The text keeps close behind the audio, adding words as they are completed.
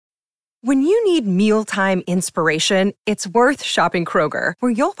When you need mealtime inspiration, it's worth shopping Kroger,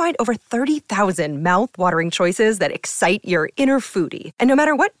 where you'll find over 30,000 mouth-watering choices that excite your inner foodie. And no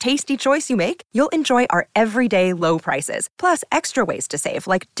matter what tasty choice you make, you'll enjoy our everyday low prices, plus extra ways to save,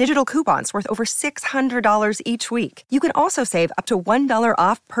 like digital coupons worth over $600 each week. You can also save up to $1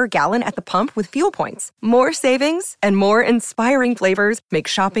 off per gallon at the pump with fuel points. More savings and more inspiring flavors make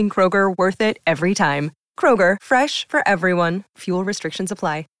shopping Kroger worth it every time. Kroger, fresh for everyone. Fuel restrictions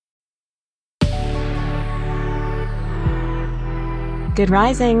apply. Good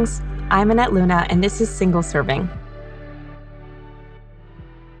risings. I'm Annette Luna, and this is Single Serving.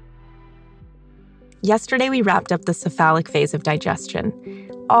 Yesterday, we wrapped up the cephalic phase of digestion,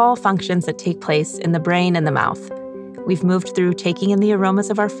 all functions that take place in the brain and the mouth. We've moved through taking in the aromas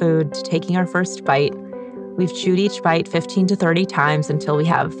of our food to taking our first bite. We've chewed each bite 15 to 30 times until we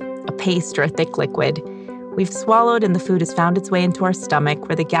have a paste or a thick liquid. We've swallowed and the food has found its way into our stomach,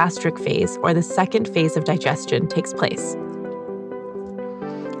 where the gastric phase, or the second phase of digestion, takes place.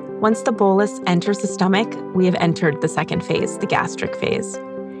 Once the bolus enters the stomach, we have entered the second phase, the gastric phase.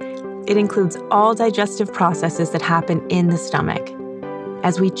 It includes all digestive processes that happen in the stomach.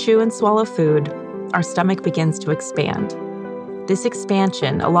 As we chew and swallow food, our stomach begins to expand. This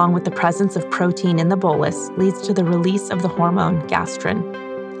expansion, along with the presence of protein in the bolus, leads to the release of the hormone gastrin.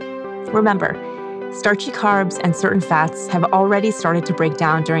 Remember, starchy carbs and certain fats have already started to break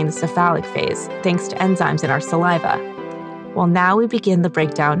down during the cephalic phase, thanks to enzymes in our saliva. Well, now we begin the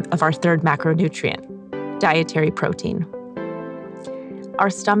breakdown of our third macronutrient, dietary protein. Our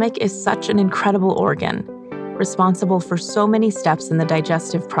stomach is such an incredible organ, responsible for so many steps in the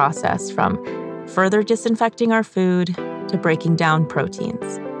digestive process, from further disinfecting our food to breaking down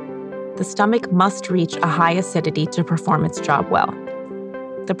proteins. The stomach must reach a high acidity to perform its job well.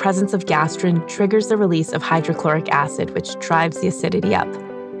 The presence of gastrin triggers the release of hydrochloric acid, which drives the acidity up.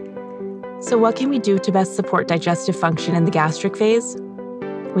 So what can we do to best support digestive function in the gastric phase?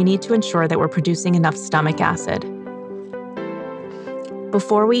 We need to ensure that we're producing enough stomach acid.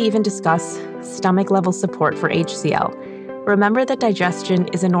 Before we even discuss stomach-level support for HCl, remember that digestion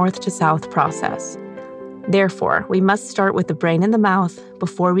is a north to south process. Therefore, we must start with the brain and the mouth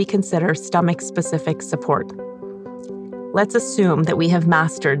before we consider stomach-specific support. Let's assume that we have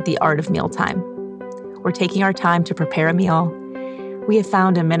mastered the art of mealtime. We're taking our time to prepare a meal. We have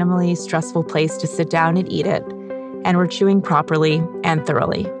found a minimally stressful place to sit down and eat it, and we're chewing properly and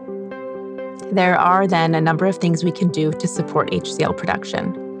thoroughly. There are then a number of things we can do to support HCl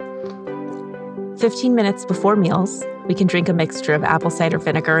production. 15 minutes before meals, we can drink a mixture of apple cider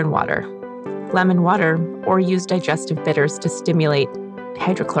vinegar and water, lemon water, or use digestive bitters to stimulate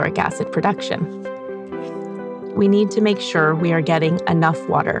hydrochloric acid production. We need to make sure we are getting enough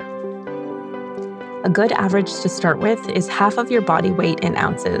water. A good average to start with is half of your body weight in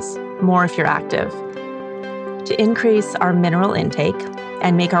ounces, more if you're active. To increase our mineral intake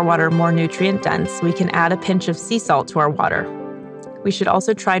and make our water more nutrient-dense, we can add a pinch of sea salt to our water. We should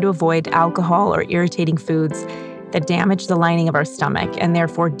also try to avoid alcohol or irritating foods that damage the lining of our stomach and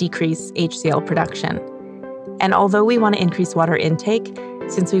therefore decrease HCl production. And although we want to increase water intake,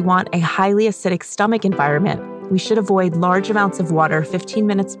 since we want a highly acidic stomach environment, we should avoid large amounts of water 15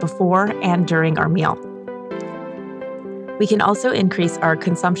 minutes before and during our meal. We can also increase our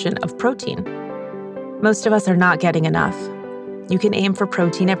consumption of protein. Most of us are not getting enough. You can aim for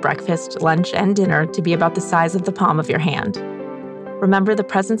protein at breakfast, lunch, and dinner to be about the size of the palm of your hand. Remember, the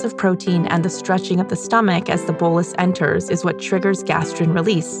presence of protein and the stretching of the stomach as the bolus enters is what triggers gastrin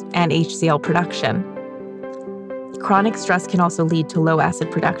release and HCl production. Chronic stress can also lead to low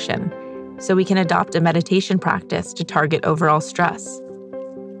acid production, so we can adopt a meditation practice to target overall stress.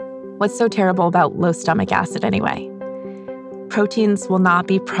 What's so terrible about low stomach acid anyway? Proteins will not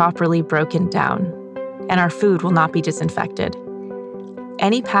be properly broken down, and our food will not be disinfected.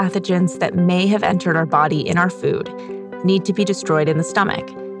 Any pathogens that may have entered our body in our food need to be destroyed in the stomach,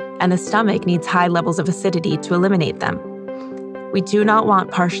 and the stomach needs high levels of acidity to eliminate them. We do not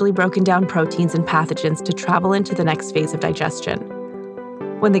want partially broken down proteins and pathogens to travel into the next phase of digestion.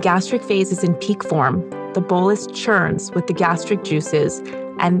 When the gastric phase is in peak form, the bolus churns with the gastric juices,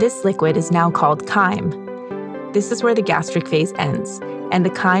 and this liquid is now called chyme. This is where the gastric phase ends, and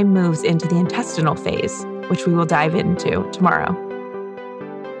the chyme moves into the intestinal phase, which we will dive into tomorrow.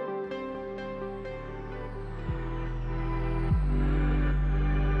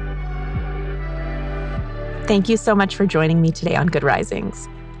 Thank you so much for joining me today on Good Risings.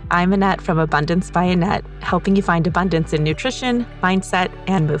 I'm Annette from Abundance by Annette, helping you find abundance in nutrition, mindset,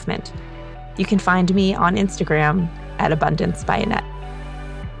 and movement. You can find me on Instagram at Abundance by Annette.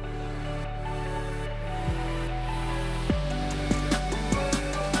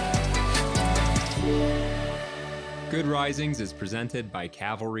 Good Risings is presented by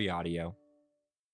Cavalry Audio.